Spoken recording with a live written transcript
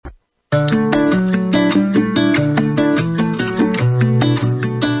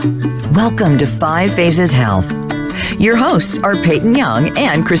Welcome to Five Phases Health. Your hosts are Peyton Young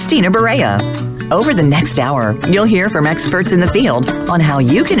and Christina Barea. Over the next hour, you'll hear from experts in the field on how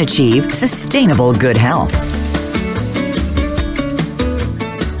you can achieve sustainable good health.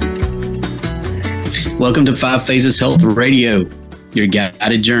 Welcome to Five Phases Health Radio, your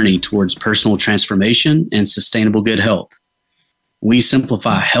guided journey towards personal transformation and sustainable good health. We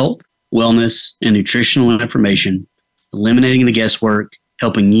simplify health, wellness, and nutritional information, eliminating the guesswork,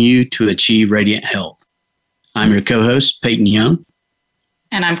 helping you to achieve radiant health. I'm your co-host, Peyton Young.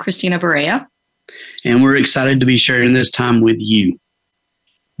 And I'm Christina Barea. And we're excited to be sharing this time with you.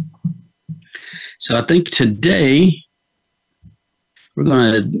 So I think today we're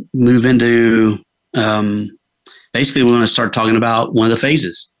going to move into, basically we're going to start talking about one of the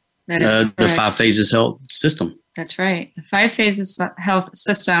phases, the Five Phases Health System. That's right. The Five Phases Health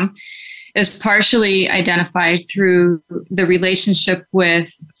System is partially identified through the relationship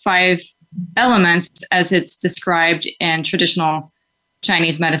with five elements as it's described in traditional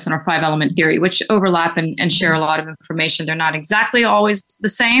Chinese medicine or five-element theory, which overlap and share a lot of information. They're not exactly always the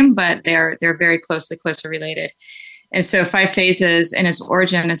same, but they're very closely related. And so five phases in its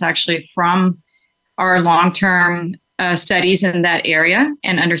origin is actually from our long-term studies in that area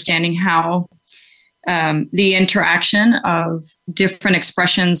and understanding how the interaction of different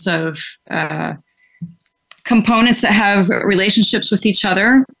expressions of components that have relationships with each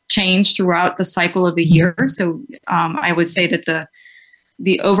other change throughout the cycle of a year. So I would say that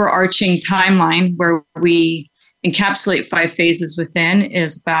the overarching timeline where we encapsulate five phases within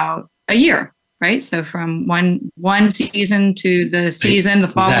is about a year, right? So from one season to the season the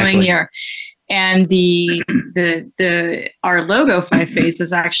following year. And our logo, Five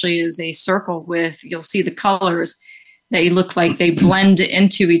Phases, actually is a circle with, you'll see the colors, they look like they blend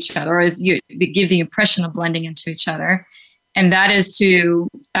into each other, or they give the impression of blending into each other. And that is to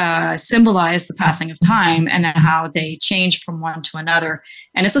symbolize the passing of time and how they change from one to another.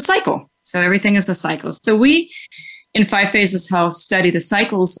 And it's a cycle. So everything is a cycle. So we, in Five Phases Health, study the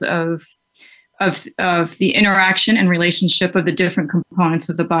cycles of the interaction and relationship of the different components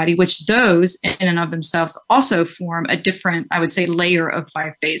of the body, which those in and of themselves also form a different, I would say, layer of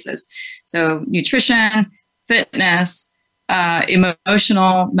five phases. So nutrition, fitness,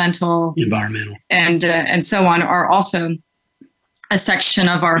 emotional, mental, environmental, and so on are also a section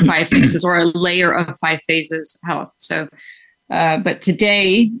of our five phases or a layer of five phases health. So, but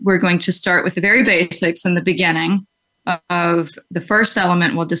today we're going to start with the very basics in the beginning of the first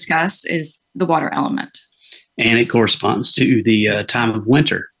element we'll discuss is the water element. And it corresponds to the time of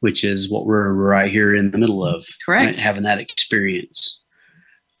winter, which is what we're right here in the middle of. Correct. Right, having that experience.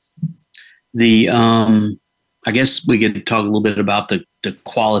 I guess we could talk a little bit about the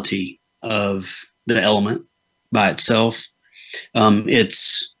quality of the element by itself.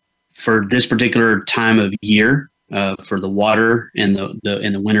 It's for this particular time of year, for the water and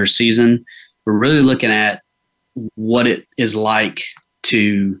in the winter season, we're really looking at what it is like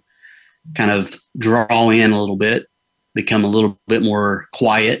to kind of draw in a little bit, become a little bit more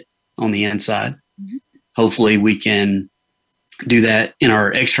quiet on the inside. Mm-hmm. Hopefully we can do that in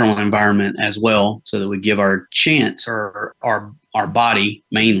our external environment as well, so that we give our chance or our body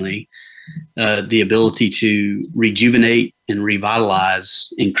mainly the ability to rejuvenate and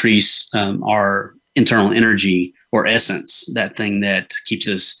revitalize, increase our internal energy or essence, that thing that keeps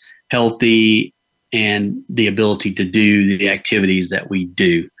us healthy and the ability to do the activities that we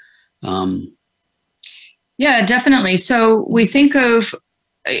do. Yeah, definitely. So we think of,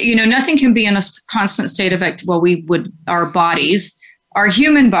 nothing can be in a constant state of our bodies, our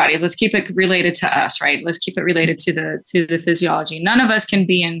human bodies, let's keep it related to us, right? Let's keep it related to the physiology. None of us can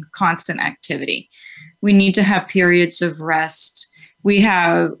be in constant activity. We need to have periods of rest. We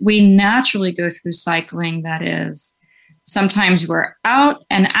naturally go through cycling that is, sometimes we're out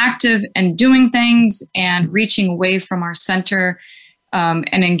and active and doing things and reaching away from our center and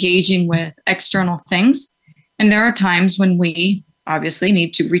engaging with external things. And there are times when we obviously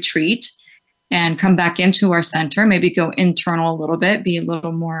need to retreat and come back into our center, maybe go internal a little bit, be a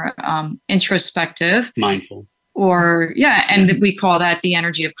little more introspective. Mindful. And we call that the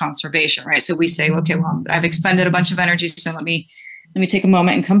energy of conservation, right? So we say, okay, well, I've expended a bunch of energy, so let me take a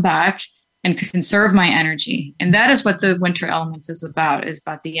moment and come back and conserve my energy. And that is what the winter element is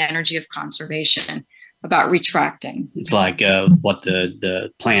about the energy of conservation, about retracting. It's like what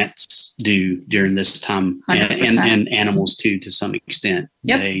the plants do during this time, and animals too, to some extent.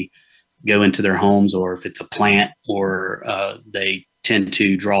 Yep. They go into their homes, or if it's a plant, or they tend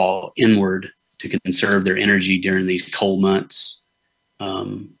to draw inward to conserve their energy during these cold months.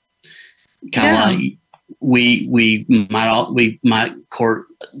 Kind of like we might court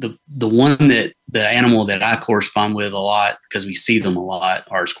the one that the animal that I correspond with a lot, because we see them a lot,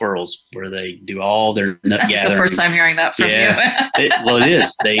 are squirrels, where they do all their nut gathering. That's the first time hearing that from you. It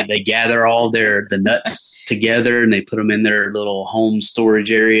is. They gather all the nuts together, and they put them in their little home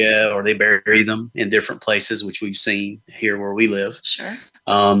storage area, or they bury them in different places, which we've seen here where we live. Sure.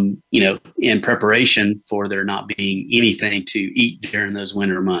 In preparation for there not being anything to eat during those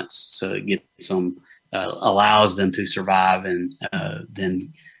winter months. So it gets them, allows them to survive, and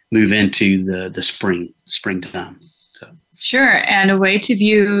then move into the springtime. So sure. And a way to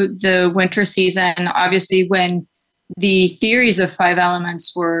view the winter season, obviously, when the theories of 5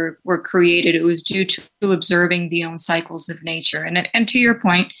 elements were created, it was due to observing the own cycles of nature. And to your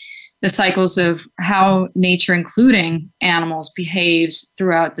point, the cycles of how nature, including animals, behaves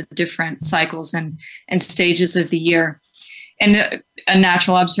throughout the different cycles and stages of the year. And a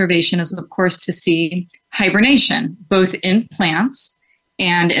natural observation is, of course, to see hibernation, both in plants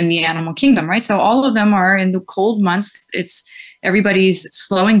and in the animal kingdom, right? So all of them are in the cold months. Everybody's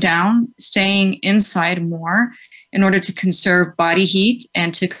slowing down, staying inside more in order to conserve body heat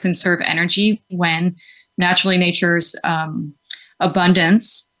and to conserve energy when naturally nature's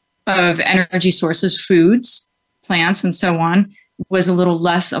abundance of energy sources, foods, plants, and so on, was a little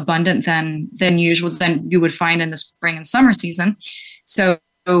less abundant than usual, than you would find in the spring and summer season. So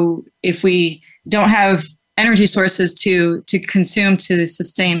if we don't have energy sources to consume to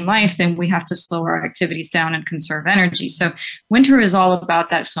sustain life, then we have to slow our activities down and conserve energy. So winter is all about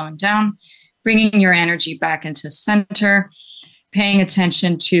that slowing down, bringing your energy back into center, paying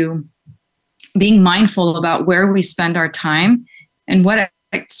attention to being mindful about where we spend our time and what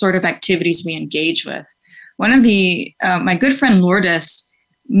sort of activities we engage with. One of my good friend Lourdes,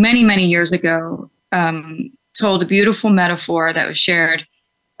 many years ago, told a beautiful metaphor that was shared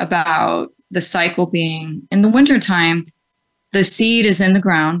about the cycle being in the wintertime, the seed is in the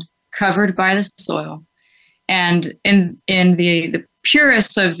ground, covered by the soil. And in the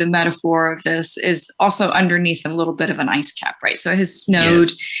purest of the metaphor of this is also underneath a little bit of an ice cap, right? So it has snowed,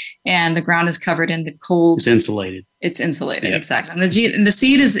 yes, and the ground is covered in the cold. It's insulated. It's insulated, yep. Exactly. And the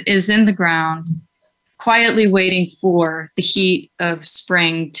seed is in the ground, quietly waiting for the heat of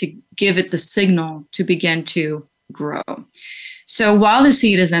spring to give it the signal to begin to grow. So while the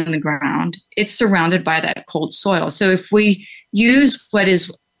seed is in the ground, it's surrounded by that cold soil. So if we use what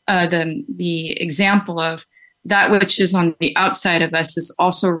is the example of that which is on the outside of us is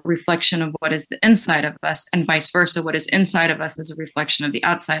also a reflection of what is the inside of us, and vice versa, what is inside of us is a reflection of the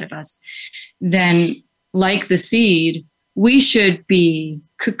outside of us, then like the seed, we should be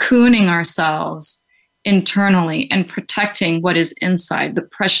cocooning ourselves internally and protecting what is inside, the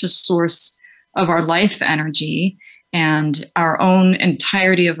precious source of our life energy and our own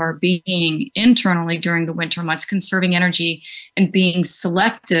entirety of our being internally during the winter months, conserving energy and being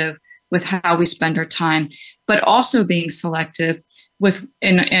selective with how we spend our time, but also being selective with,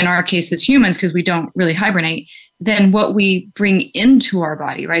 in our case as humans, because we don't really hibernate, then what we bring into our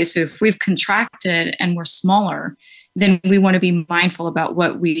body, right? So if we've contracted and we're smaller, then we want to be mindful about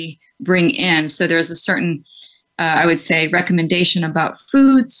what we bring in. So there's a certain, I would say, recommendation about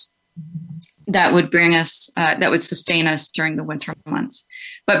foods that would bring us, that would sustain us during the winter months.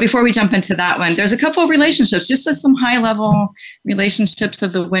 But before we jump into that one, there's a couple of relationships, just as some high level relationships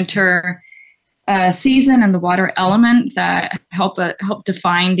of the winter season and the water element that help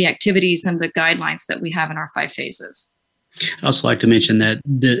define the activities and the guidelines that we have in our 5 phases. I'd also like to mention that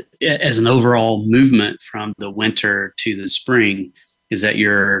as an overall movement from the winter to the spring is that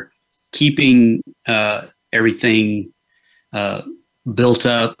you're keeping everything built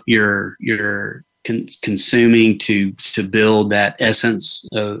up, you're consuming to build that essence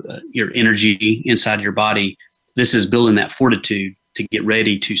of your energy inside your body. This is building that fortitude to get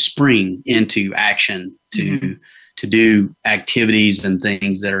ready to spring into action, to do activities and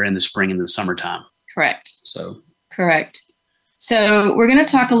things that are in the spring and the summertime. Correct. Correct. So we're going to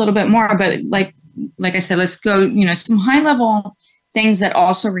talk a little bit more, but like I said, let's go, some high level things that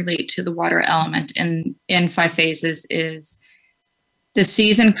also relate to the water element in 5 phases is the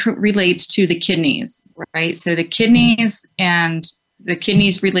season relates to the kidneys, right? So the kidneys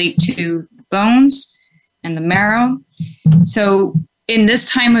relate to the bones and the marrow. So in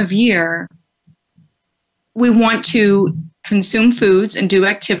this time of year, we want to consume foods and do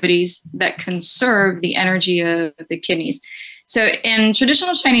activities that conserve the energy of the kidneys. So in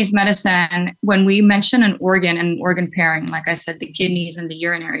traditional Chinese medicine, when we mention an organ pairing, like I said, the kidneys and the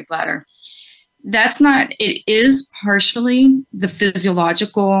urinary bladder, it is partially the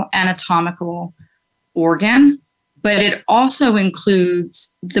physiological, anatomical organ, but it also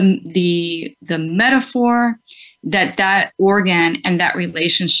includes the metaphor that organ and that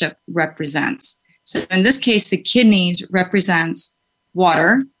relationship represents. So in this case, the kidneys represents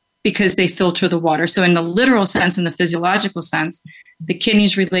water because they filter the water. So in the literal sense, in the physiological sense, the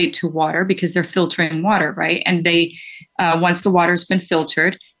kidneys relate to water because they're filtering water, right? And they, once the water's been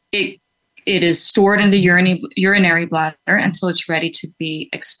filtered, it is stored in the urinary bladder until it's ready to be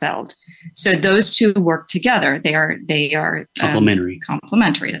expelled. So those two work together. They are complementary.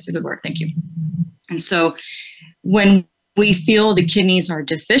 Complementary. That's a good word. Thank you. And so when we feel the kidneys are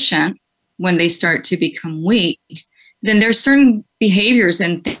deficient, when they start to become weak, then there's certain behaviors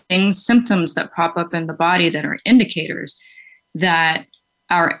and things, symptoms that pop up in the body that are indicators that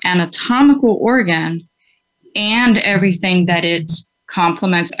our anatomical organ and everything that it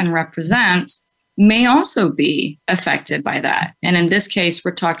complements and represents may also be affected by that. And in this case,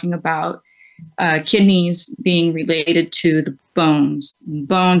 we're talking about kidneys being related to the bones.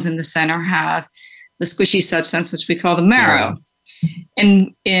 Bones in the center have the squishy substance, which we call the marrow.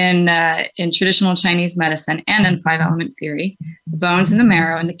 In traditional Chinese medicine and in 5-element theory, the bones and the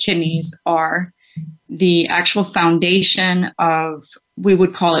marrow and the kidneys are the actual foundation of, we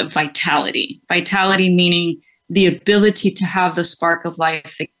would call it vitality. Vitality meaning the ability to have the spark of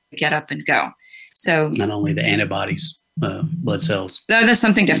life to get up and go. So not only the antibodies, blood cells. No, that's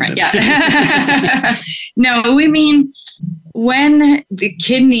something different. Yeah. No, we mean when the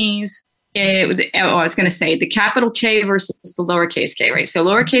kidneys, I was going to say the capital K versus the lowercase k, right? So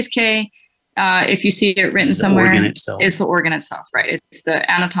lowercase k, if you see it written somewhere, is the organ itself, right? It's the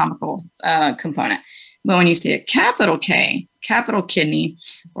anatomical component. But when you see a capital K, capital kidney,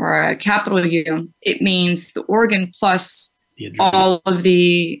 or a capital U, it means the organ plus all of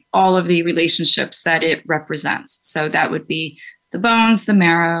the relationships that it represents. So that would be the bones, the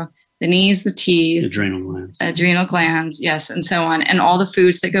marrow, the knees, the teeth, adrenal glands, yes, and so on, and all the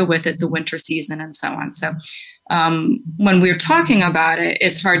foods that go with it, the winter season, and so on. So when we're talking about it,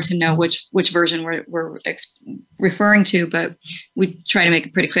 it's hard to know which version we're referring to, but we try to make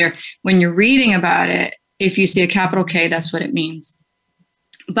it pretty clear. When you're reading about it, if you see a capital K, that's what it means.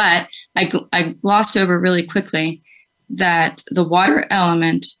 But I glossed over really quickly that the water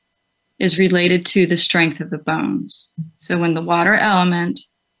element is related to the strength of the bones. So when the water element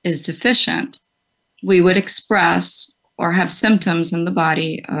is deficient, we would express or have symptoms in the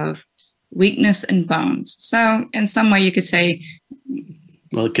body of weakness in bones. So in some way you could say,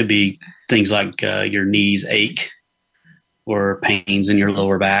 well, it could be things like your knees ache or pains in your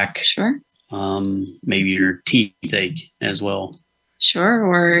lower back. Sure. Maybe your teeth ache as well. Sure.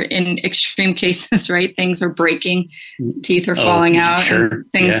 Or in extreme cases, right? Things are breaking, teeth are falling out, sure.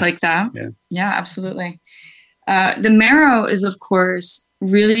 And things like that. Yeah, absolutely. The marrow is, of course,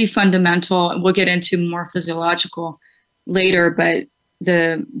 really fundamental. We'll get into more physiological later, but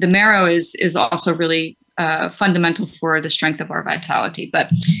the marrow is also really fundamental for the strength of our vitality. But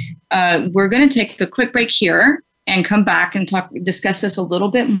we're going to take a quick break here and come back and discuss this a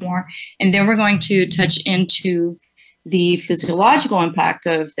little bit more. And then we're going to touch into the physiological impact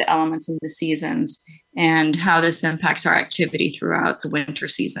of the elements and the seasons and how this impacts our activity throughout the winter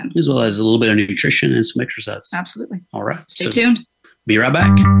season. As well as a little bit of nutrition and some exercise. Absolutely. All right. Stay tuned. Be right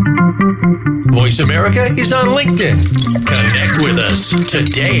back. Voice America is on LinkedIn. Connect with us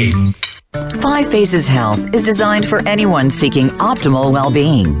today. 5 Phases Health is designed for anyone seeking optimal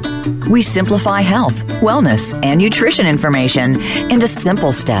well-being. We simplify health, wellness, and nutrition information into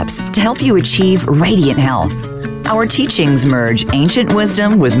simple steps to help you achieve radiant health. Our teachings merge ancient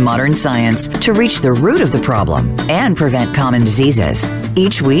wisdom with modern science to reach the root of the problem and prevent common diseases.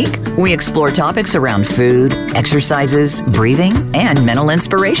 Each week, we explore topics around food, exercises, breathing, and mental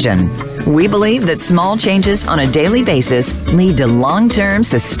inspiration. We believe that small changes on a daily basis lead to long-term,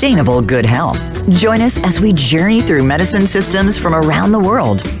 sustainable good health. Join us as we journey through medicine systems from around the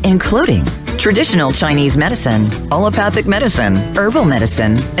world, including traditional Chinese medicine, allopathic medicine, herbal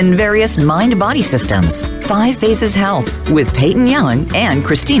medicine, and various mind-body systems. 5 Phases Health with Peyton Young and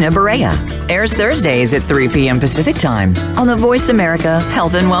Christina Barea. Airs Thursdays at 3 p.m. Pacific Time on the Voice America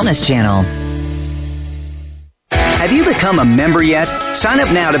Health and Wellness Channel. Have you become a member yet? Sign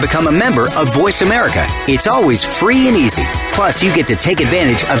up now to become a member of Voice America. It's always free and easy. Plus, you get to take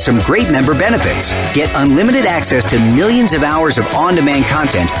advantage of some great member benefits. Get unlimited access to millions of hours of on-demand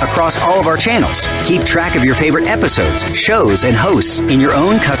content across all of our channels. Keep track of your favorite episodes, shows, and hosts in your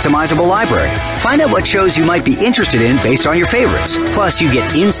own customizable library. Find out what shows you might be interested in based on your favorites. Plus, you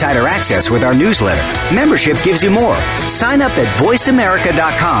get insider access with our newsletter. Membership gives you more. Sign up at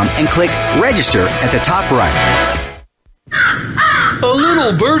voiceamerica.com and click register at the top right. A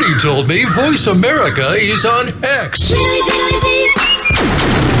little birdie told me Voice America is on X.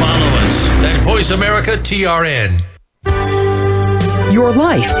 Follow us at Voice America TRN. Your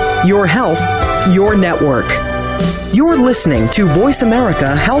life, your health, your network. You're listening to Voice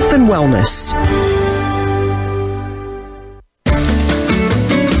America Health and Wellness.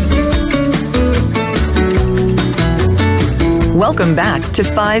 Welcome back to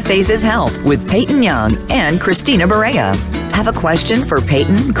 5 Phases Health with Peyton Young and Christina Barea. Have a question for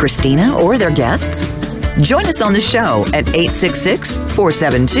Peyton, Christina, or their guests? Join us on the show at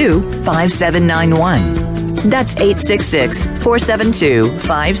 866-472-5791. That's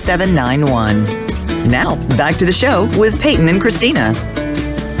 866-472-5791. Now, back to the show with Peyton and Christina.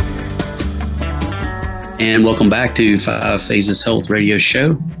 And welcome back to 5 Phases Health Radio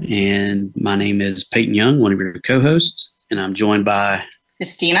Show. And my name is Peyton Young, one of your co-hosts. And I'm joined by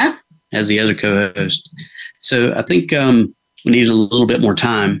Christina as the other co-host. So I think we need a little bit more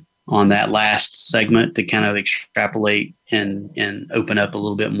time on that last segment to kind of extrapolate and open up a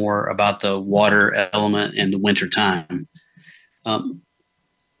little bit more about the water element in the winter time.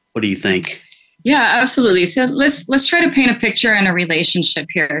 What do you think? Yeah, absolutely. So let's try to paint a picture and a relationship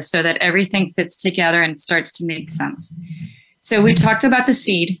here so that everything fits together and starts to make sense. So we talked about the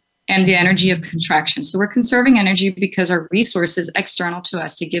seed and the energy of contraction. So we're conserving energy because our resources external to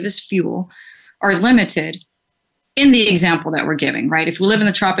us to give us fuel are limited in the example that we're giving, right? If we live in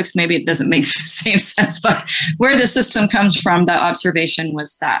the tropics, maybe it doesn't make the same sense, but where the system comes from, the observation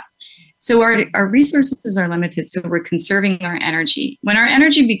was that. So our resources are limited, so we're conserving our energy. When our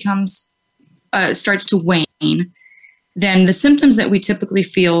energy starts to wane, then the symptoms that we typically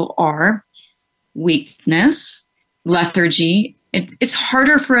feel are weakness, lethargy. It's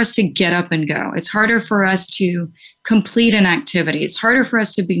harder for us to get up and go. It's harder for us to complete an activity. It's harder for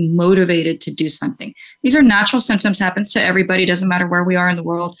us to be motivated to do something. These are natural symptoms, happens to everybody, doesn't matter where we are in the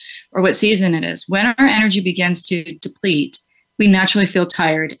world or what season it is. When our energy begins to deplete, we naturally feel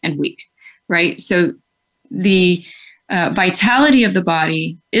tired and weak, right? So the vitality of the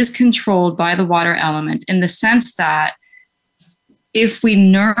body is controlled by the water element in the sense that if we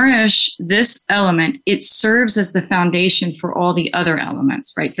nourish this element, it serves as the foundation for all the other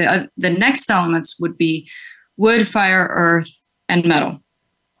elements, right? The next elements would be wood, fire, earth, and metal.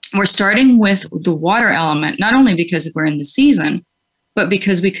 We're starting with the water element, not only because we're in the season, but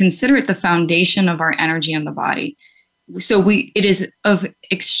because we consider it the foundation of our energy in the body. So it is of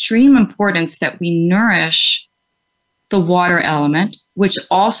extreme importance that we nourish the water element, which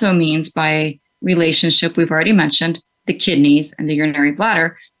also means by relationship, we've already mentioned, the kidneys and the urinary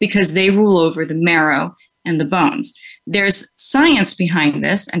bladder, because they rule over the marrow and the bones. There's science behind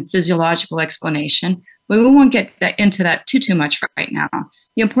this and physiological explanation, but we won't get into that too much right now.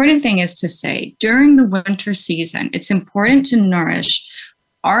 The important thing is to say, during the winter season, it's important to nourish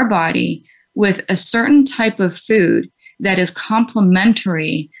our body with a certain type of food that is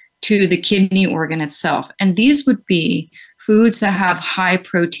complementary to the kidney organ itself. And these would be foods that have high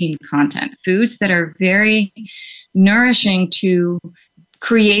protein content, foods that are very nourishing to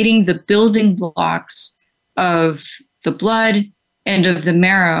creating the building blocks of the blood and of the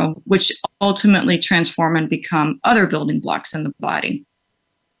marrow, which ultimately transform and become other building blocks in the body.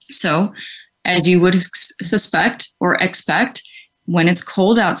 So, as you would suspect or expect, when it's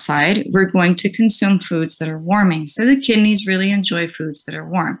cold outside, we're going to consume foods that are warming. So the kidneys really enjoy foods that are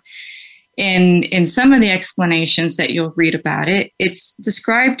warm. In some of the explanations that you'll read about it, it's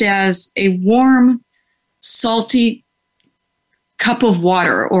described as a warm, salty cup of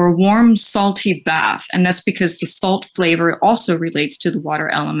water or a warm, salty bath. And that's because the salt flavor also relates to the water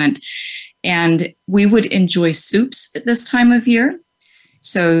element. And we would enjoy soups at this time of year.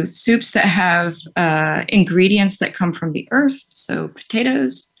 So soups that have ingredients that come from the earth, so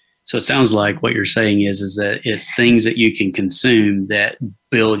potatoes. So it sounds like what you're saying is that it's things that you can consume that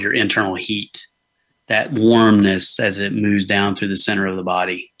build your internal heat, that warmness as it moves down through the center of the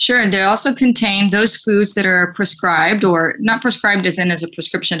body. Sure. And they also contain those foods that are prescribed, or not prescribed as a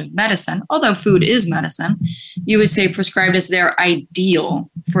prescription of medicine, although food is medicine. You would say prescribed as they're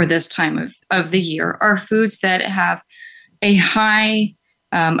ideal for this time of the year, are foods that have a high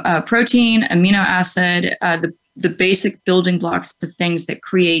protein, amino acid, the basic building blocks of things that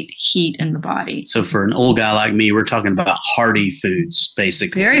create heat in the body. So for an old guy like me, we're talking about hearty foods,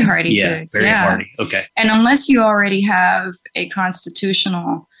 basically. Very hearty foods. Very hearty. Okay. And unless you already have a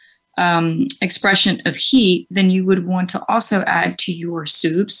constitutional expression of heat, then you would want to also add to your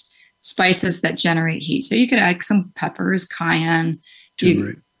soups spices that generate heat. So you could add some peppers, cayenne.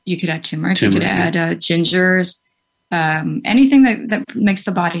 Turmeric. You could add turmeric. You could add gingers. Anything that makes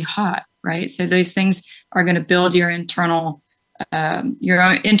the body hot, right? So those things are going to build your internal your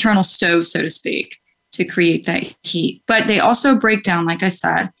own internal stove, so to speak, to create that heat. But they also break down, like I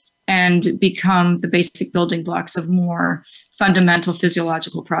said, and become the basic building blocks of more fundamental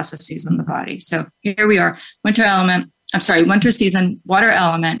physiological processes in the body. So here we are, winter season, water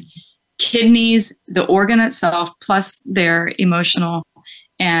element, kidneys, the organ itself, plus their emotional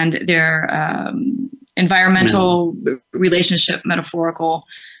and their environmental relationship, metaphorical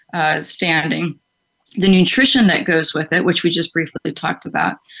standing, the nutrition that goes with it, which we just briefly talked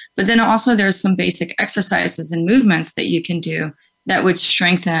about. But then also there's some basic exercises and movements that you can do that would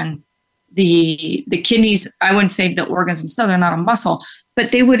strengthen the kidneys. I wouldn't say the organs themselves, they're not a muscle,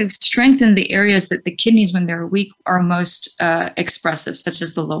 but they would have strengthened the areas that the kidneys, when they're weak, are most expressive, such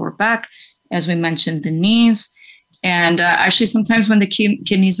as the lower back, as we mentioned, the knees. And actually, sometimes when the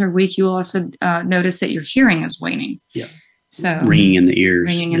kidneys are weak, you will also notice that your hearing is waning. Yeah. So ringing in the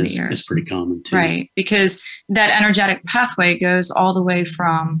ears is pretty common too. Right. Because that energetic pathway goes all the way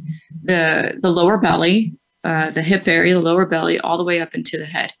from the lower belly, the hip area, the lower belly, all the way up into the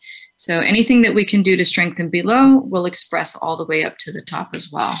head. So anything that we can do to strengthen below will express all the way up to the top as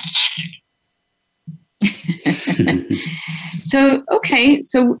well. So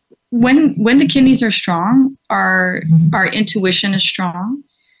when the kidneys are strong, our intuition is strong.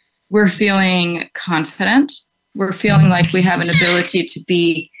 We're feeling confident. We're feeling like we have an ability to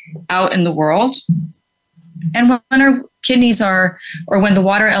be out in the world. And when our kidneys or when the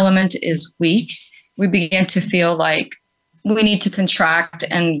water element is weak, we begin to feel like we need to contract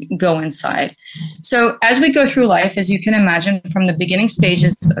and go inside. So as we go through life, as you can imagine, from the beginning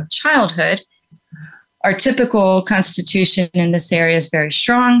stages of childhood, our typical constitution in this area is very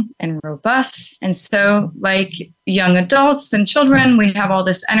strong and robust. And so like young adults and children, we have all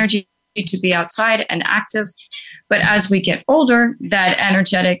this energy to be outside and active. But as we get older, that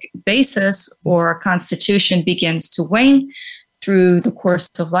energetic basis or constitution begins to wane through the course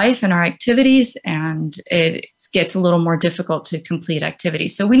of life and our activities, and it gets a little more difficult to complete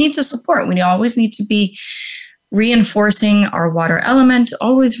activities. So we need to support. We always need to be reinforcing our water element,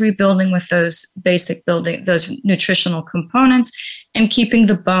 always rebuilding with those basic those nutritional components, and keeping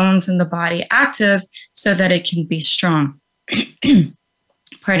the bones and the body active so that it can be strong.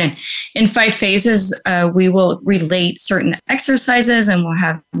 Pardon. In 5 phases, we will relate certain exercises and we'll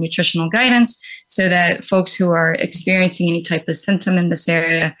have nutritional guidance so that folks who are experiencing any type of symptom in this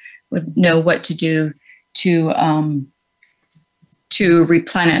area would know what to do to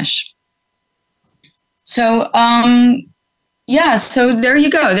replenish. So, so there you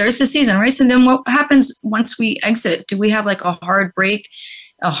go. There's the season, right? So then what happens once we exit? Do we have like a hard break,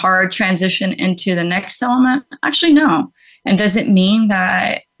 a hard transition into the next element? Actually, no. And does it mean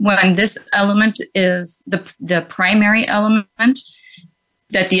that when this element is the primary element,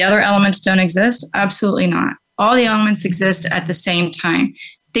 that the other elements don't exist? Absolutely not. All the elements exist at the same time.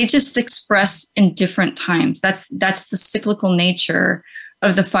 They just express in different times. That's the cyclical nature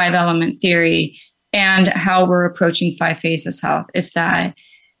of the 5-element theory and how we're approaching 5 phases health, is that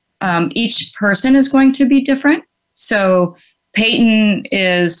each person is going to be different. So Peyton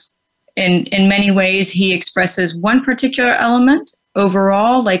is, in many ways, he expresses one particular element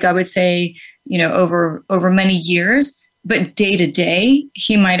overall, like I would say, over many years, but day to day,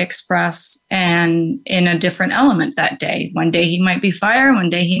 he might express in a different element that day. One day he might be fire, one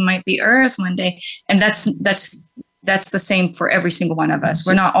day he might be earth, one day, and that's the same for every single one of us.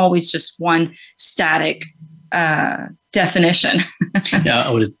 We're not always just one static definition. Yeah,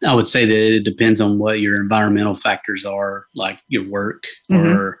 I would say that it depends on what your environmental factors are, like your work,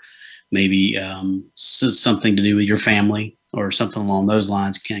 or maybe something to do with your family or something along those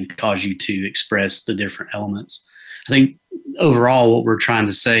lines can cause you to express the different elements. I think overall what we're trying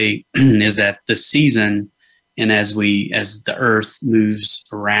to say is that the season, and as the Earth moves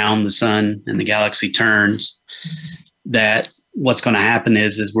around the sun and the galaxy turns, that what's going to happen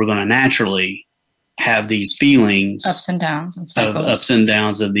is we're going to naturally have these feelings, ups and downs and cycles. Of ups and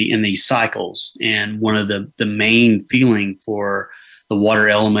downs in these cycles. And one of the main feeling for the water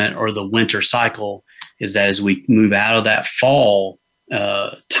element or the winter cycle is that as we move out of that fall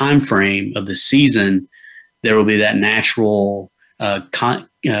time frame of the season, there will be that natural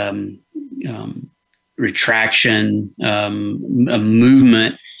retraction, a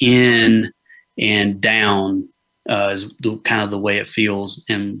movement in and down is kind of the way it feels.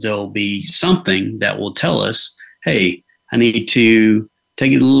 And there'll be something that will tell us, hey, I need to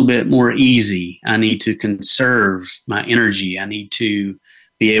take it a little bit more easy. I need to conserve my energy. I need to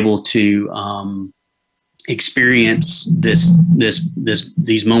be able to experience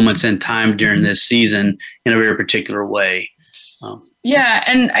these moments in time during this season in a very particular way. Yeah,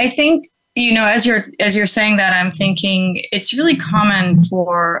 and I think As you're saying that, I'm thinking it's really common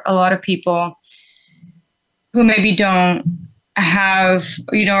for a lot of people who maybe don't have,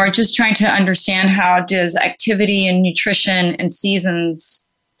 are just trying to understand how does activity and nutrition and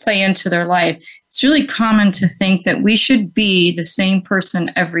seasons play into their life. It's really common to think that we should be the same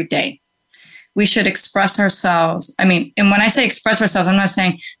person every day. We should express ourselves. And when I say express ourselves, I'm not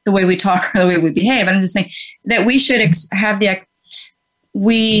saying the way we talk or the way we behave. I'm just saying that we should have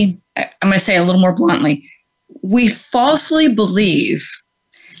I'm going to say it a little more bluntly, we falsely believe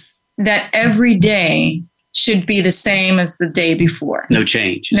that every day should be the same as the day before. No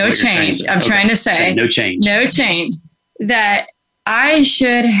change. No change. I'm trying to say no change. No change. That I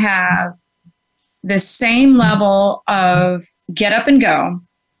should have the same level of get up and go,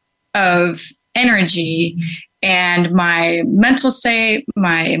 of energy, and my mental state,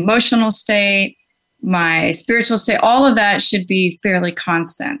 my emotional state, my spiritual state, all of that should be fairly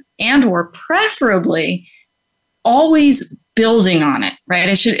constant, and or preferably always building on it, right?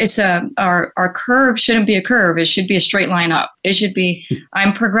 Our curve shouldn't be a curve. It should be a straight line up. It should be,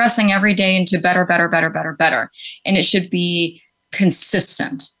 I'm progressing every day into better. And it should be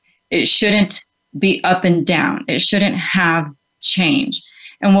consistent. It shouldn't be up and down. It shouldn't have change.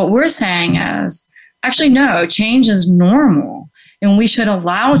 And what we're saying is, actually, no, change is normal. And we should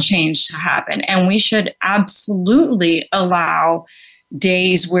allow change to happen. And we should absolutely allow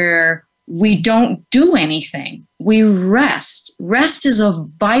days where we don't do anything. We rest. Rest is a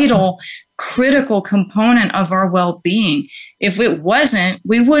vital, critical component of our well-being. If it wasn't,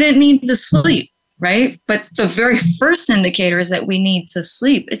 we wouldn't need to sleep, right? But the very first indicator is that we need to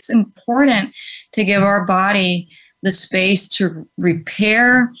sleep. It's important to give our body the space to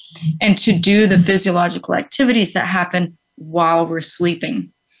repair and to do the physiological activities that happen while we're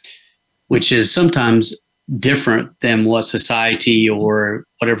sleeping. Which is sometimes different than what society or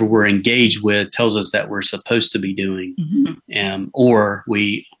whatever we're engaged with tells us that we're supposed to be doing. Mm-hmm. Or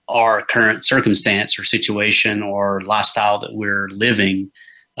our current circumstance or situation or lifestyle that we're living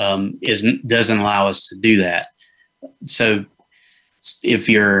doesn't allow us to do that. So if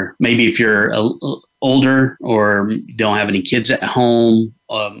you're older or don't have any kids at home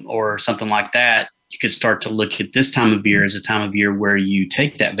or something like that, you could start to look at this time of year as a time of year where you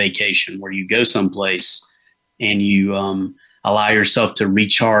take that vacation, where you go someplace and you allow yourself to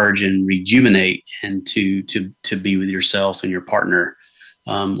recharge and rejuvenate and to be with yourself and your partner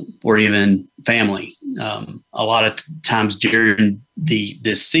or even family. A lot of times during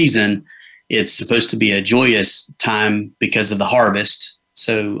this season, it's supposed to be a joyous time because of the harvest.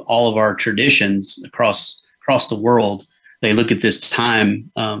 So all of our traditions across the world, they look at this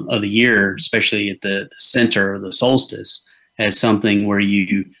time of the year, especially at the center of the solstice, as something where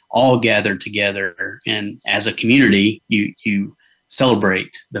you all gather together, and as a community, you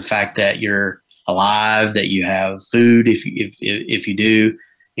celebrate the fact that you're alive, that you have food if you do,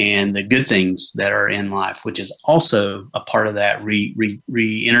 and the good things that are in life, which is also a part of that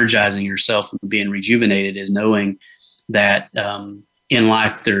re-energizing yourself and being rejuvenated, is knowing that in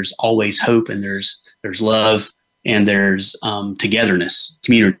life there's always hope, and there's love, and there's togetherness,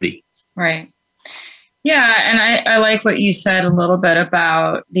 community. Right. Yeah. And I like what you said a little bit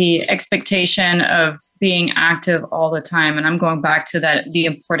about the expectation of being active all the time. And I'm going back to the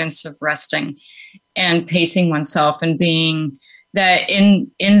importance of resting and pacing oneself, and being that in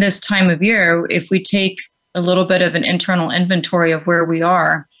this time of year, if we take a little bit of an internal inventory of where we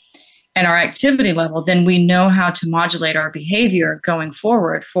are and our activity level, then we know how to modulate our behavior going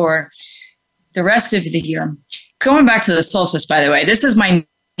forward for the rest of the year. Going back to the solstice, by the way, this is my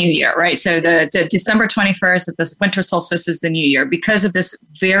new year, right? So the December 21st at this winter solstice is the new year because of this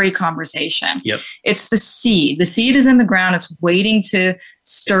very conversation. Yep. It's the seed. The seed is in the ground. It's waiting to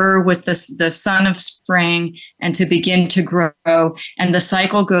stir with the sun of spring and to begin to grow. And the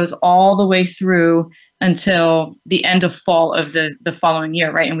cycle goes all the way through until the end of fall of the following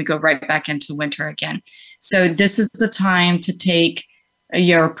year, right? And we go right back into winter again. So this is the time to take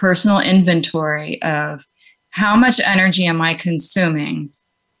your personal inventory of how much energy am I consuming,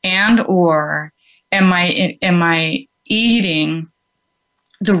 and or am I eating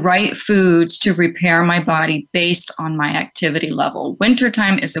the right foods to repair my body based on my activity level.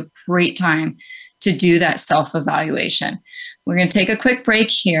 Wintertime is a great time to do that self-evaluation. We're going to take a quick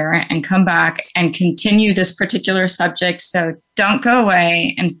break here and come back and continue this particular subject. So don't go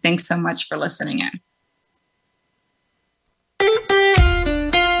away, and thanks so much for listening in.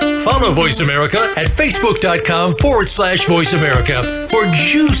 Follow Voice America at facebook.com/Voice America for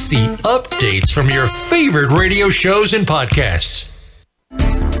juicy updates from your favorite radio shows and podcasts.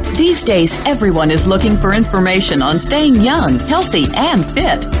 These days, everyone is looking for information on staying young, healthy, and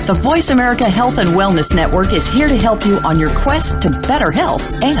fit. The Voice America Health and Wellness Network is here to help you on your quest to better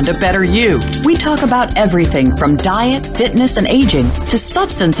health and a better you. We talk about everything from diet, fitness, and aging to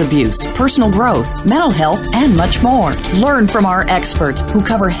substance abuse, personal growth, mental health, and much more. Learn from our experts who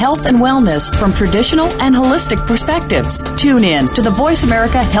cover health and wellness from traditional and holistic perspectives. Tune in to the Voice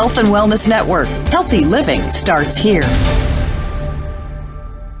America Health and Wellness Network. Healthy living starts here.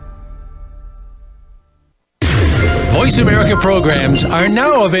 Voice America programs are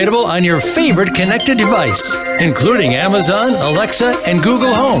now available on your favorite connected device, including Amazon, Alexa, and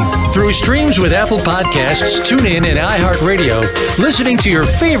Google Home. Through streams with Apple Podcasts, TuneIn, and iHeartRadio, listening to your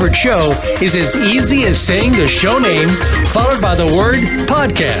favorite show is as easy as saying the show name followed by the word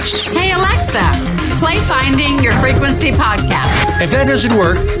podcast. Hey, Alexa, play Finding Your Frequency podcast. If that doesn't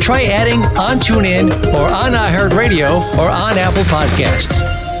work, try adding on TuneIn or on iHeartRadio or on Apple Podcasts.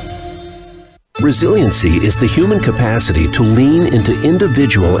 Resiliency is the human capacity to lean into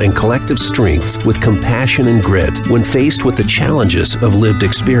individual and collective strengths with compassion and grit when faced with the challenges of lived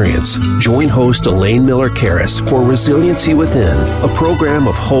experience. Join host Elaine Miller-Karras for Resiliency Within, a program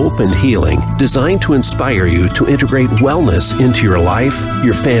of hope and healing designed to inspire you to integrate wellness into your life,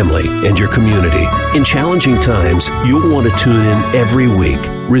 your family, and your community. In challenging times, you'll want to tune in every week.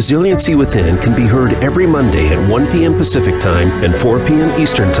 Resiliency Within can be heard every Monday at 1 p.m. Pacific Time and 4 p.m.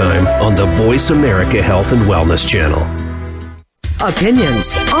 Eastern Time on the Voice America Health and Wellness Channel.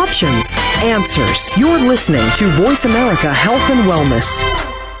 Opinions, options, answers. You're listening to Voice America Health and Wellness.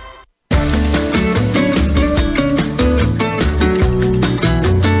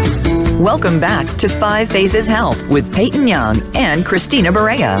 Welcome back to 5 Phases Health with Peyton Young and Christina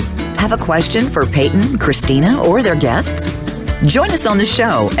Barea. Have a question for Peyton, Christina, or their guests? Join us on the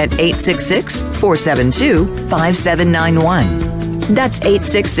show at 866-472-5791. That's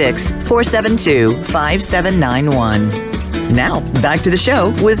 866-472-5791. Now, back to the show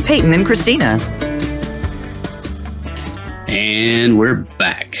with Peyton and Christina. And we're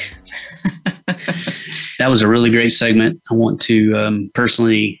back. That was a really great segment. I want to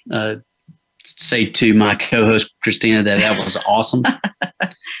personally say to my co-host, Christina, that was awesome.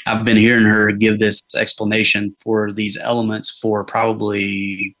 I've been hearing her give this explanation for these elements for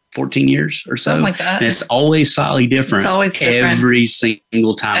probably 14 years or so. Something like that. And it's always slightly different. It's always different. Every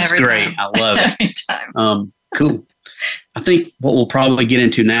single time. It's great. I love it. Every time. Cool. I think what we'll probably get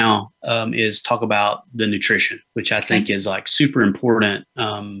into now is talk about the nutrition, which I think is like super important.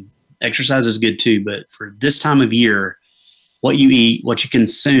 Exercise is good too, but for this time of year, what you eat, what you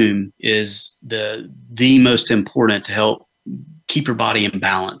consume is the most important to help keep your body in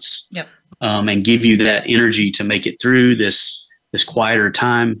balance. Yep. And give you that energy to make it through this quieter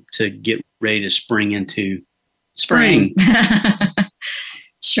time to get ready to spring into spring.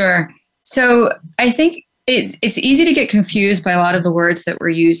 Sure. So I think it's easy to get confused by a lot of the words that we're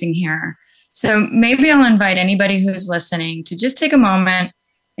using here. So maybe I'll invite anybody who's listening to just take a moment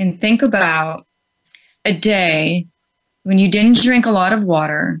and think about a day when you didn't drink a lot of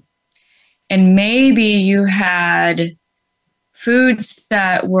water, and maybe you had foods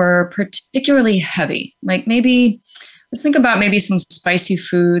that were particularly heavy. Like maybe, let's think about maybe some spicy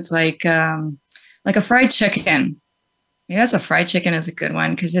foods like a fried chicken. Yes, a fried chicken is a good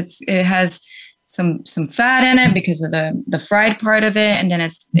one because it has some fat in it because of the fried part of it, and then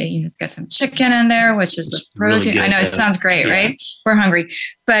it's got some chicken in there, which is the protein. Really, I know it sounds great, right? We're hungry,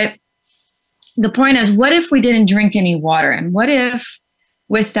 but the point is, what if we didn't drink any water, and what if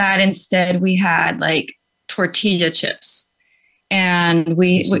with that instead we had like tortilla chips, and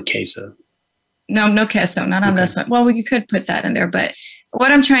queso? No queso, not on this one. Well, we could put that in there, but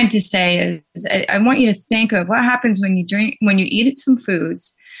what I'm trying to say is I want you to think of what happens when you eat some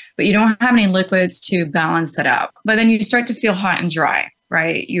foods, but you don't have any liquids to balance it out. But then you start to feel hot and dry,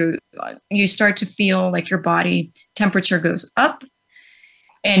 right? You start to feel like your body temperature goes up,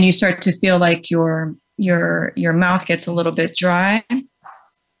 and you start to feel like your mouth gets a little bit dry,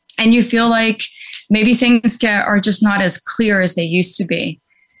 and you feel like maybe things are just not as clear as they used to be.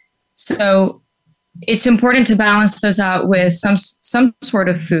 So it's important to balance those out with some sort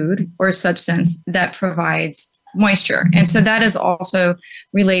of food or substance that provides moisture. And so that is also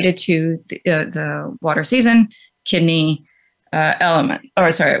related to the water season,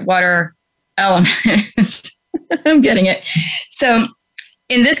 water element. I'm getting it. So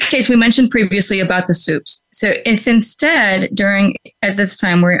in this case, we mentioned previously about the soups. So if instead at this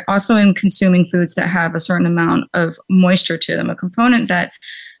time, we're also consuming foods that have a certain amount of moisture to them, a component that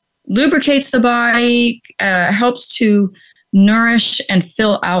lubricates the body, helps to nourish and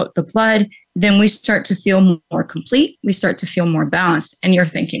fill out the blood, then we start to feel more complete. We start to feel more balanced. And you're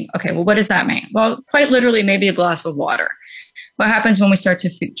thinking, okay, well, what does that mean? Well, quite literally, maybe a glass of water. What happens when we start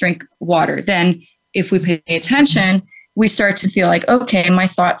to drink water? Then if we pay attention, we start to feel like, okay, my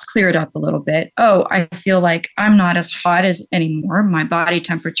thoughts cleared up a little bit. Oh, I feel like I'm not as hot as anymore. My body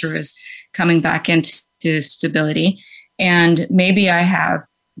temperature is coming back into stability. And maybe I have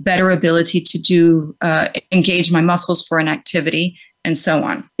better ability to engage my muscles for an activity and so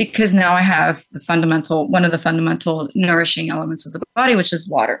on, because now I have one of the fundamental nourishing elements of the body, which is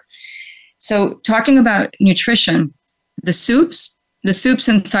water. So talking about nutrition, the soups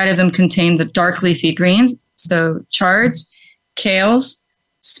inside of them contain the dark leafy greens. So chards, kales,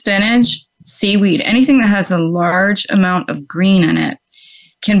 spinach, seaweed, anything that has a large amount of green in it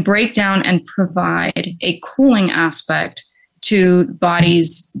can break down and provide a cooling aspect to the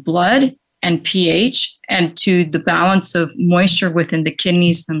body's blood and pH and to the balance of moisture within the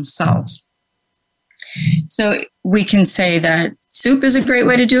kidneys themselves. So we can say that soup is a great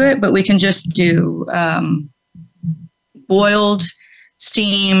way to do it, but we can just do boiled,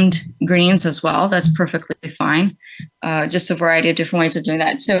 steamed greens as well. That's perfectly fine. Just a variety of different ways of doing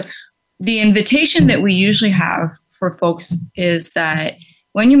that. So the invitation that we usually have for folks is that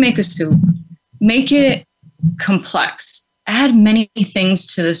when you make a soup, make it complex. Add many things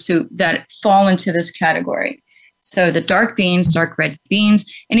to the soup that fall into this category. So the dark beans, dark red beans,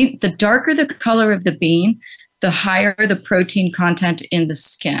 the darker the color of the bean, the higher the protein content in the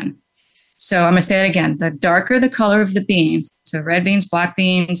skin. So I'm going to say it again. The darker the color of the beans, so red beans, black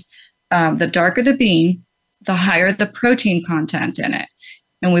beans, the darker the bean, the higher the protein content in it.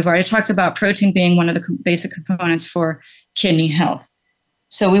 And we've already talked about protein being one of the basic components for kidney health.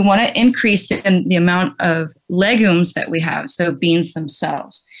 So we want to increase the amount of legumes that we have, so beans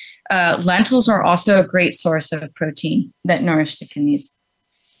themselves. Lentils are also a great source of protein that nourish the kidneys.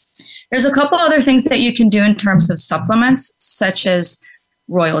 There's a couple other things that you can do in terms of supplements, such as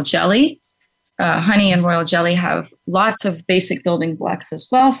royal jelly. Honey and royal jelly have lots of basic building blocks as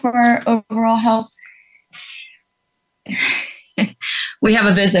well for our overall health. We have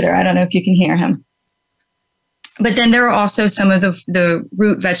a visitor. I don't know if you can hear him. But then there are also some of the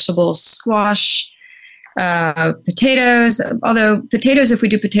root vegetables, squash, potatoes. Although potatoes, if we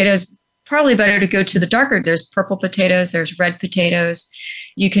do potatoes, probably better to go to the darker. There's purple potatoes, there's red potatoes.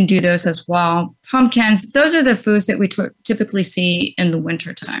 You can do those as well. Pumpkins, those are the foods that we typically see in the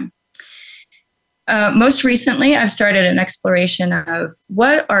wintertime. Most recently, I've started an exploration of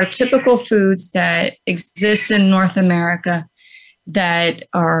what are typical foods that exist in North America that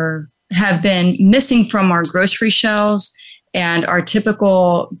have been missing from our grocery shelves and our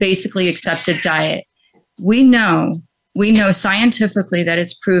typical, basically accepted diet. We know scientifically that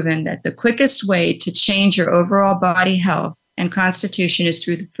it's proven that the quickest way to change your overall body health and constitution is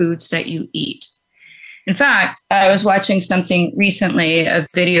through the foods that you eat. In fact, I was watching a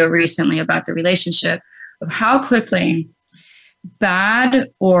video recently about the relationship of how quickly bad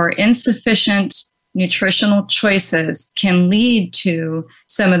or insufficient nutritional choices can lead to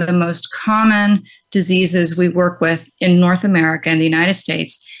some of the most common diseases we work with in North America and the United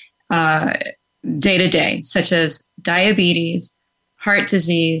States day to day, such as diabetes, heart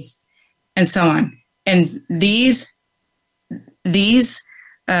disease, and so on. And these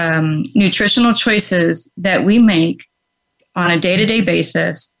nutritional choices that we make on a day-to-day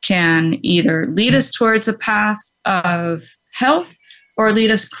basis can either lead us towards a path of health or lead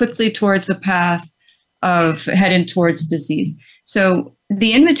us quickly towards a path of heading towards disease. So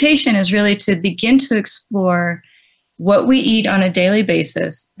the invitation is really to begin to explore what we eat on a daily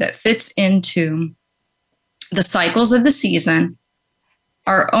basis that fits into the cycles of the season,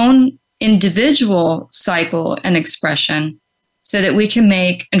 our own individual cycle and expression, so that we can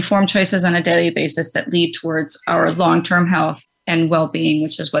make informed choices on a daily basis that lead towards our long-term health and well-being,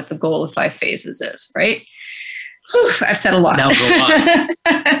 which is what the goal of 5 phases is, right? Whew, I've said a lot. That was a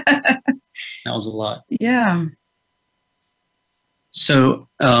lot. That was a lot. Yeah. So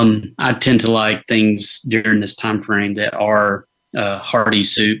I tend to like things during this time frame that are hearty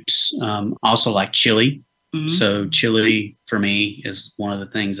soups. Also like chili. Mm-hmm. So chili for me is one of the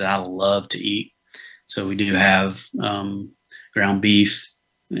things that I love to eat. So we do have ground beef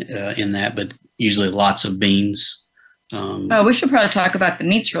in that, but usually lots of beans. We should probably talk about the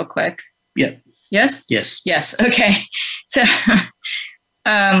meats real quick. Yeah. Yes? Yes. Yes. Okay. So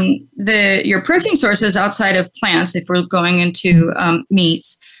your protein sources outside of plants, if we're going into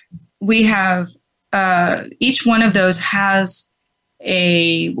meats, we have each one of those has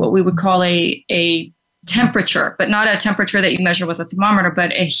what we would call a temperature, but not a temperature that you measure with a thermometer,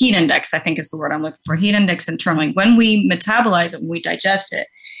 but a heat index, I think is the word I'm looking for, heat index internally. When we metabolize it, when we digest it,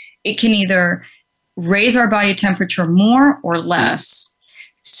 it can either raise our body temperature more or less.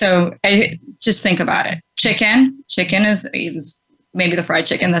 So just think about it. Chicken is maybe the fried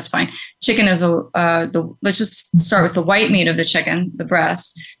chicken, that's fine. Chicken is let's just start with the white meat of the chicken, the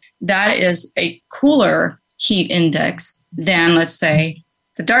breast. That is a cooler heat index than, let's say,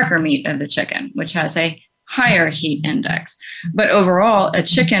 the darker meat of the chicken, which has a higher heat index. But overall, a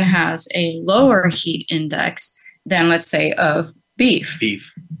chicken has a lower heat index than, let's say, of beef.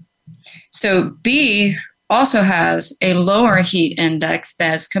 So beef also has a lower heat index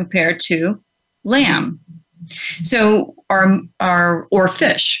as compared to lamb. So or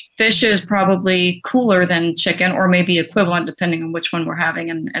fish. Fish is probably cooler than chicken, or maybe equivalent depending on which one we're having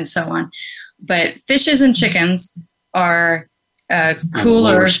and so on. But fishes and chickens are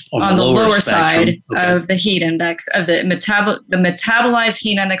cooler on the lower side of the heat index of the metabolized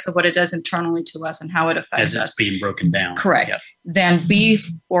heat index of what it does internally to us and how it affects us. As it's being broken down. Correct. Yep. Than beef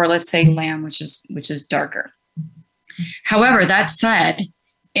or, let's say, lamb, which is darker. However, that said,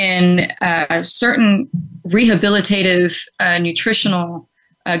 in certain rehabilitative nutritional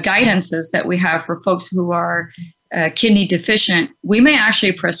guidances that we have for folks who are kidney deficient, we may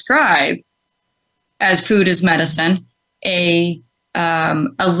actually prescribe, as food is medicine, a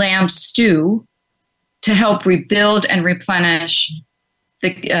lamb stew to help rebuild and replenish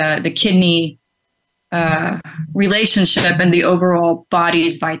the kidney relationship and the overall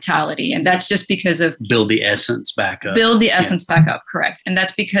body's vitality. And that's just because of build the essence back up. Back up, correct. And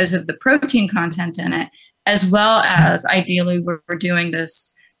that's because of the protein content in it, as well as ideally we're doing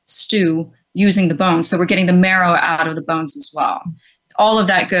this stew using the bones. So we're getting the marrow out of the bones as well. All of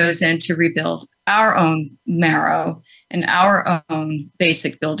that goes in to rebuild our own marrow and our own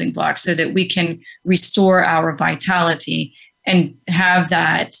basic building blocks so that we can restore our vitality and have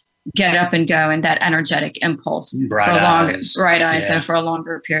that get up and go and that energetic impulse bright eyes and for a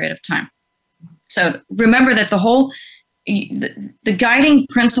longer period of time. So remember that the guiding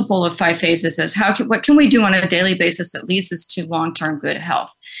principle of 5 phases is what can we do on a daily basis that leads us to long-term good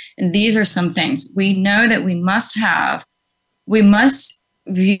health? And these are some things. We know that we must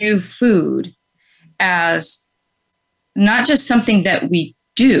view food as not just something that we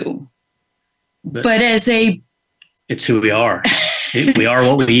do, but as it's who we are. We are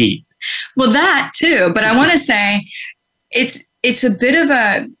what we eat. Well, that too. But I want to say it's a bit of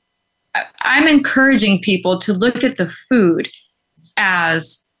I'm encouraging people to look at the food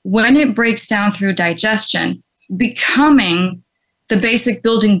as, when it breaks down through digestion, becoming the basic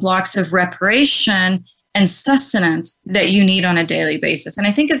building blocks of reparation and sustenance that you need on a daily basis. And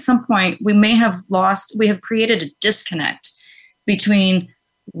I think at some point we have created a disconnect between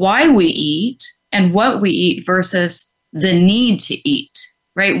why we eat and what we eat versus the need to eat,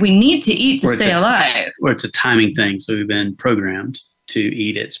 right? We need to eat to stay alive. Or it's a timing thing. So we've been programmed to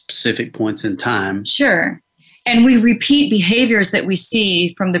eat at specific points in time. Sure. And we repeat behaviors that we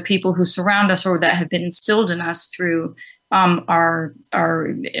see from the people who surround us or that have been instilled in us through our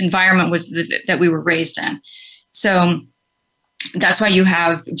environment that we were raised in. So that's why you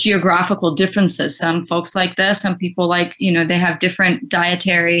have geographical differences. Some folks like this, some people they have different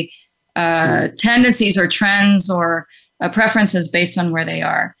dietary tendencies or trends or preferences based on where they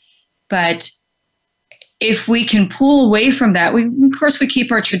are. But if we can pull away from that, of course we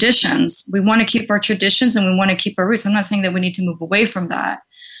keep our traditions. We want to keep our traditions and we want to keep our roots. I'm not saying that we need to move away from that,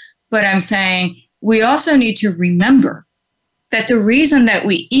 but I'm saying we also need to remember that the reason that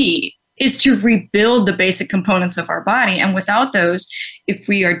we eat is to rebuild the basic components of our body. And without those, if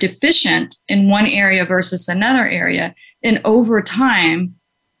we are deficient in one area versus another area, then over time,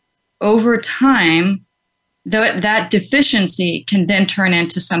 that deficiency can then turn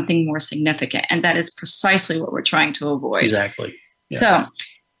into something more significant. And that is precisely what we're trying to avoid. Exactly. Yeah. So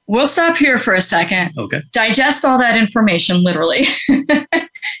we'll stop here for a second, okay, digest all that information literally,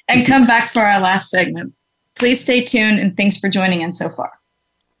 and come back for our last segment. Please stay tuned, and thanks for joining in so far.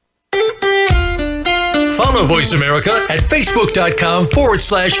 Follow Voice America at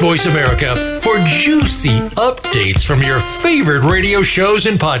facebook.com/Voice America for juicy updates from your favorite radio shows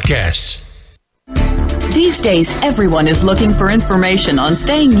and podcasts. These days, everyone is looking for information on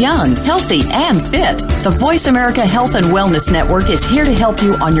staying young, healthy, and fit. The Voice America Health and Wellness Network is here to help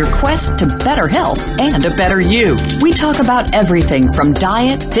you on your quest to better health and a better you. We talk about everything from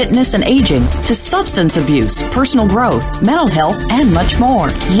diet, fitness, and aging to substance abuse, personal growth, mental health, and much more.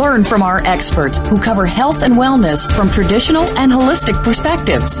 Learn from our experts who cover health and wellness from traditional and holistic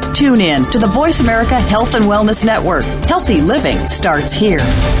perspectives. Tune in to the Voice America Health and Wellness Network. Healthy living starts here.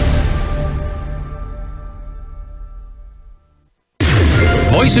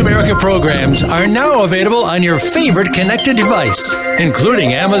 Voice America programs are now available on your favorite connected device,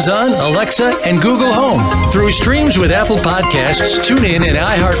 including Amazon, Alexa, and Google Home. Through streams with Apple Podcasts, TuneIn, and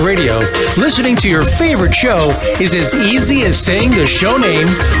iHeartRadio, listening to your favorite show is as easy as saying the show name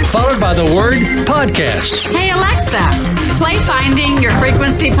followed by the word podcast. Hey, Alexa, play Finding Your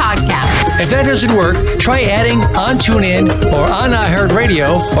Frequency podcast. If that doesn't work, try adding on TuneIn or on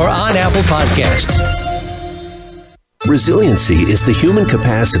iHeartRadio or on Apple Podcasts. Resiliency is the human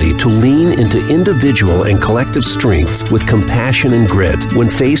capacity to lean into individual and collective strengths with compassion and grit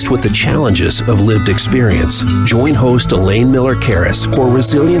when faced with the challenges of lived experience. Join host Elaine Miller-Karras for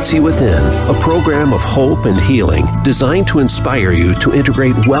Resiliency Within, a program of hope and healing designed to inspire you to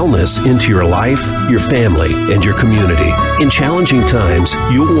integrate wellness into your life, your family, and your community. In challenging times,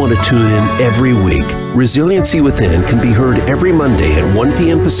 you'll want to tune in every week. Resiliency Within can be heard every Monday at 1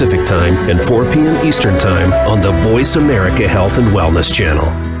 p.m. Pacific Time and 4 p.m. Eastern Time on the Voice America Health and Wellness Channel.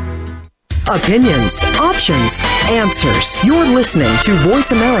 Opinions, options, answers. You're listening to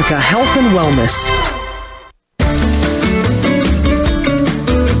Voice America Health and Wellness.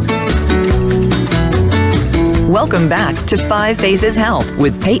 Welcome back to 5 Phases Health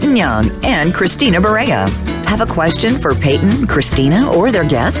with Peyton Young and Christina Barea. Have a question for Peyton, Christina, or their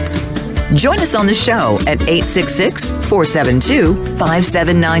guests? Join us on the show at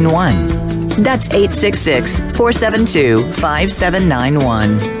 866-472-5791. That's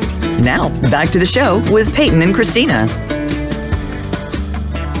 866-472-5791. Now, back to the show with Peyton and Christina.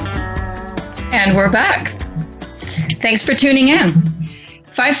 And we're back. Thanks for tuning in.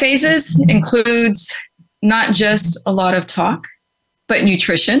 5 Phases includes not just a lot of talk, but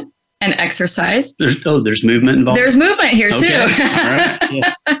nutrition and exercise. There's movement involved? There's movement here, too. All right.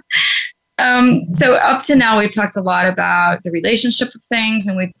 Yeah. So up to now, we've talked a lot about the relationship of things,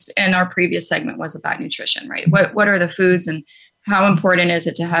 and our previous segment was about nutrition, right? What are the foods and how important is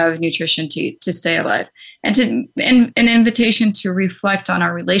it to have nutrition to stay alive? And an invitation to reflect on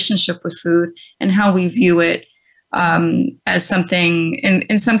our relationship with food and how we view it as something,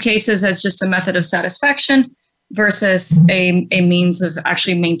 in some cases, as just a method of satisfaction versus a means of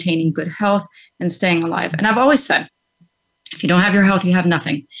actually maintaining good health and staying alive. And I've always said, if you don't have your health, you have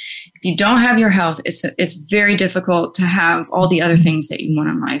nothing. If you don't have your health, it's very difficult to have all the other things that you want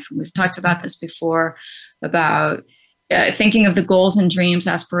in life. And we've talked about this before, about thinking of the goals and dreams,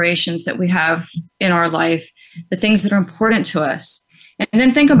 aspirations that we have in our life, the things that are important to us. And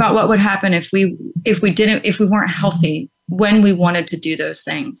then think about what would happen if we weren't healthy when we wanted to do those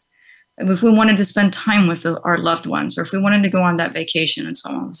things. If we wanted to spend time with our loved ones, or if we wanted to go on that vacation and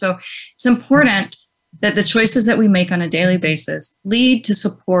so on. So it's important that the choices that we make on a daily basis lead to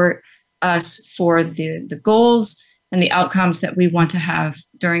support us for the goals and the outcomes that we want to have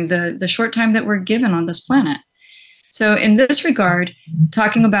during the short time that we're given on this planet. So in this regard,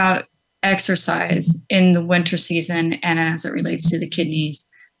 talking about exercise in the winter season and as it relates to the kidneys,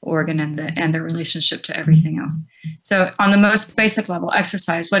 organ, and their relationship to everything else. So on the most basic level,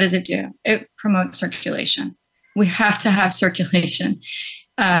 exercise, what does it do? It promotes circulation. We have to have circulation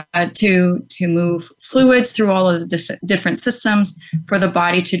to move fluids through all of the different systems for the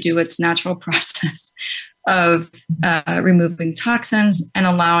body to do its natural process of removing toxins and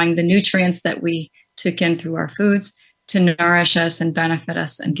allowing the nutrients that we took in through our foods to nourish us and benefit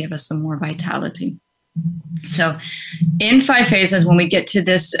us and give us some more vitality. So in 5 phases, when we get to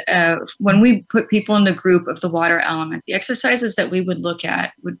this, when we put people in the group of the water element, the exercises that we would look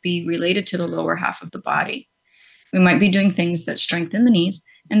at would be related to the lower half of the body. We might be doing things that strengthen the knees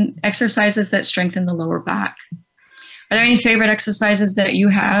and exercises that strengthen the lower back. Are there any favorite exercises that you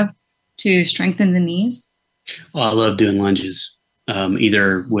have to strengthen the knees? Well, I love doing lunges,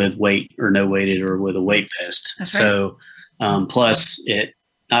 either with weight or no weighted or with a weight vest. That's right. So plus it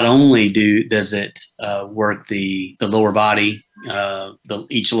not only does it work the lower body,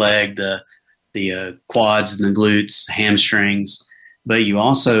 each leg, the quads and the glutes, hamstrings, but you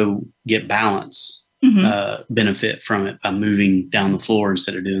also get balance benefit from it by moving down the floor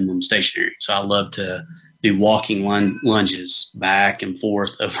instead of doing them stationary. So I love to do walking lunges back and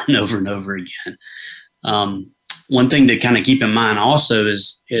forth over and over and over again. One thing to kind of keep in mind also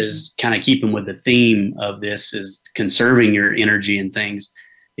is kind of keeping with the theme of this is conserving your energy and things.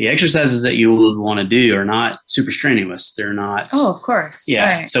 The exercises that you would want to do are not super strenuous. They're not. Oh, of course.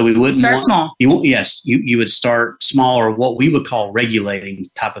 Yeah. Right. So we wouldn't start small. You would start small, or what we would call regulating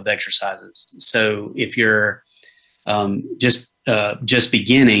type of exercises. So if you're just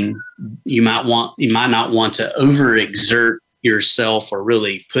beginning, you might not want to overexert yourself or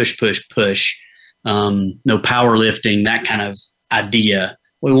really push. No powerlifting, that kind of idea.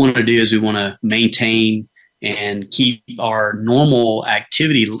 What we want to do is we want to maintain and keep our normal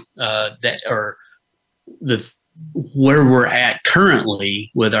activity where we're at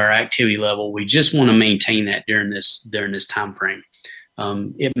currently with our activity level. We just want to maintain that during this time frame.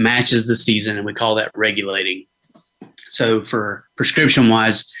 It matches the season, and we call that regulating. So for prescription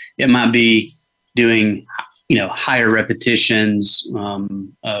wise, it might be doing higher repetitions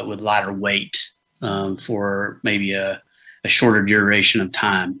with lighter weight for maybe a shorter duration of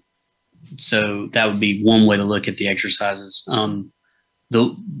time. So that would be one way to look at the exercises.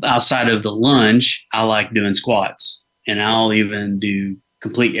 Outside of the lunge, I like doing squats, and I'll even do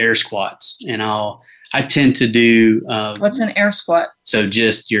complete air squats. And I tend to do. What's an air squat? So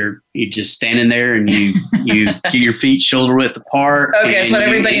you're just standing there, and you get your feet shoulder width apart. Okay, that's what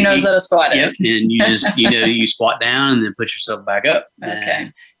everybody knows that a squat is. Yep, and you just you squat down and then put yourself back up. Okay.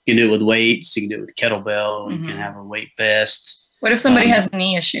 And you can do it with weights. You can do it with kettlebell. Mm-hmm. You can have a weight vest. What if somebody has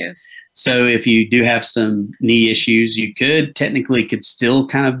knee issues? So if you do have some knee issues, you could still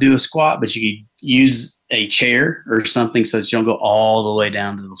kind of do a squat, but you could use a chair or something so that you don't go all the way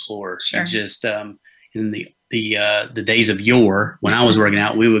down to the floor. Sure. You just in the days of yore, when I was working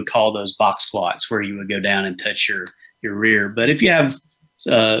out, we would call those box squats, where you would go down and touch your rear. But if you have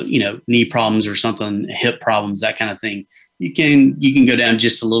knee problems or something, hip problems, that kind of thing, you can go down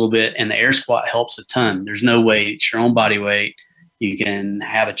just a little bit, and the air squat helps a ton. There's no weight; it's your own body weight. You can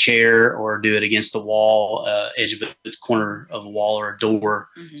have a chair or do it against the wall, edge of the corner of a wall or a door,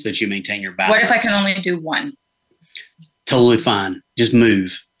 mm-hmm. so that you maintain your balance. What if I can only do one? Totally fine. Just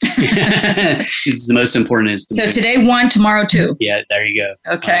move. It's the most important. So move. Today 1, tomorrow 2. Yeah, there you go.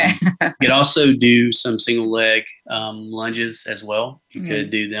 Okay. You could also do some single leg lunges as well. You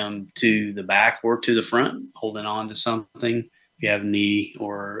could do them to the back or to the front, holding on to something. If you have knee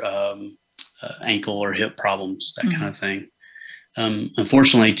or ankle or hip problems, that kind of thing.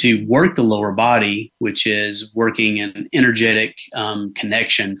 Unfortunately, to work the lower body, which is working an energetic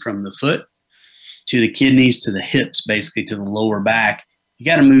connection from the foot to the kidneys to the hips, basically to the lower back, you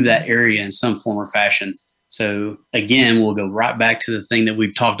got to move that area in some form or fashion. So again, we'll go right back to the thing that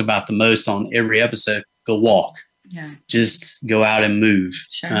we've talked about the most on every episode: go walk. Yeah. Just go out and move.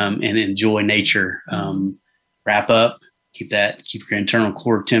 Sure. And enjoy nature. Wrap up. Keep your internal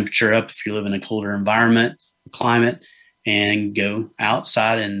core temperature up if you live in a colder environment, climate. And go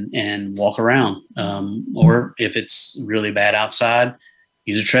outside and walk around. Or if it's really bad outside,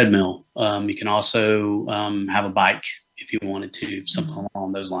 use a treadmill. You can also have a bike if you wanted to, something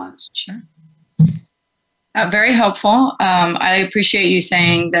along those lines. Sure. Very helpful. I appreciate you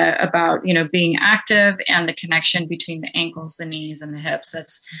saying that about, being active and the connection between the ankles, the knees, and the hips.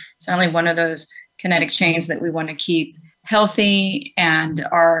 That's certainly one of those kinetic chains that we want to keep healthy and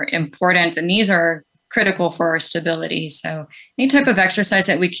are important. The knees are critical for our stability. So any type of exercise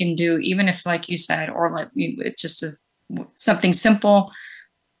that we can do, even if, like you said, or it's just something simple,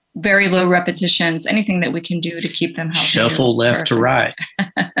 very low repetitions, anything that we can do to keep them healthy. Shuffle left to right.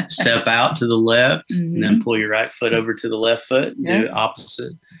 Step out to the left, and then pull your right foot over to the left foot and do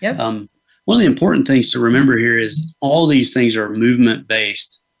opposite. Yep. One of the important things to remember here is all these things are movement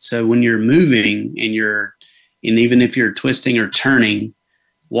based. So when you're moving and even if you're twisting or turning,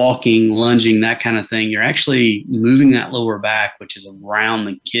 walking, lunging, that kind of thing, you're actually moving that lower back, which is around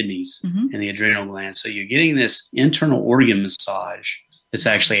the kidneys and the adrenal glands. So you're getting this internal organ massage that's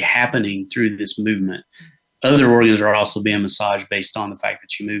actually happening through this movement. Other organs are also being massaged based on the fact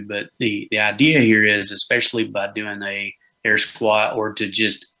that you move. But the idea here is, especially by doing a air squat or to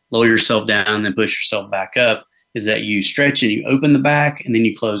just lower yourself down and then push yourself back up, is that you stretch and you open the back and then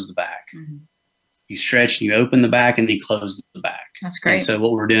you close the back. Mm-hmm. You stretch and you open the back and then you close the back. That's great. And so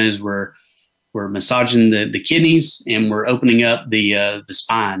what we're doing is we're massaging the kidneys and we're opening up the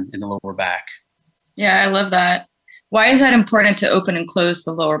spine in the lower back. Yeah, I love that. Why is that important to open and close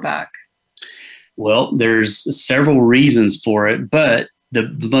the lower back? Well, there's several reasons for it, but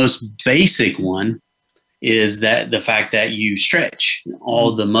the most basic one is that the fact that you stretch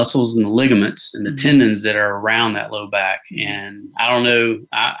all the muscles and the ligaments and the tendons that are around that low back. And I don't know,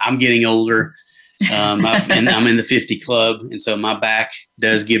 I'm getting older. And I'm in the 50 club. And so my back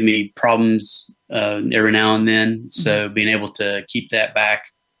does give me problems every now and then. So being able to keep that back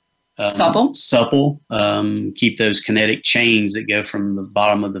supple, keep those kinetic chains that go from the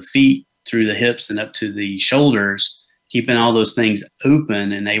bottom of the feet through the hips and up to the shoulders, keeping all those things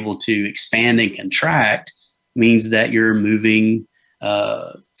open and able to expand and contract means that you're moving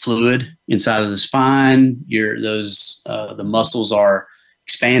fluid inside of the spine. The muscles are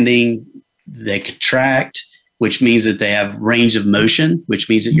expanding. They contract, which means that they have range of motion, which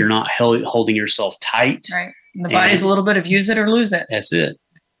means that you're not holding yourself tight. Right. The body's a little bit of use it or lose it. That's it.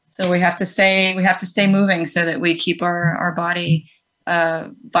 So we have to stay moving so that we keep our body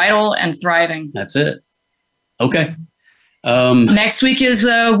vital and thriving. That's it. Okay. Next week is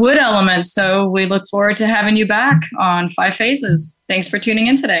the wood element. So we look forward to having you back on 5 phases. Thanks for tuning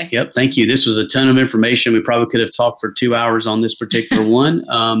in today. Yep. Thank you. This was a ton of information. We probably could have talked for 2 hours on this particular one.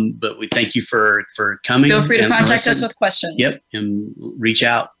 But we thank you for coming. Feel free to contact us with questions. Yep. And reach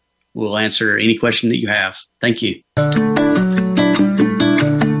out. We'll answer any question that you have. Thank you.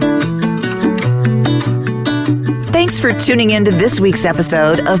 Thanks for tuning in to this week's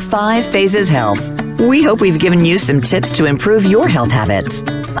episode of 5 Phases Health. We hope we've given you some tips to improve your health habits.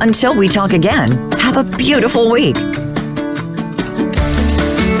 Until we talk again, have a beautiful week.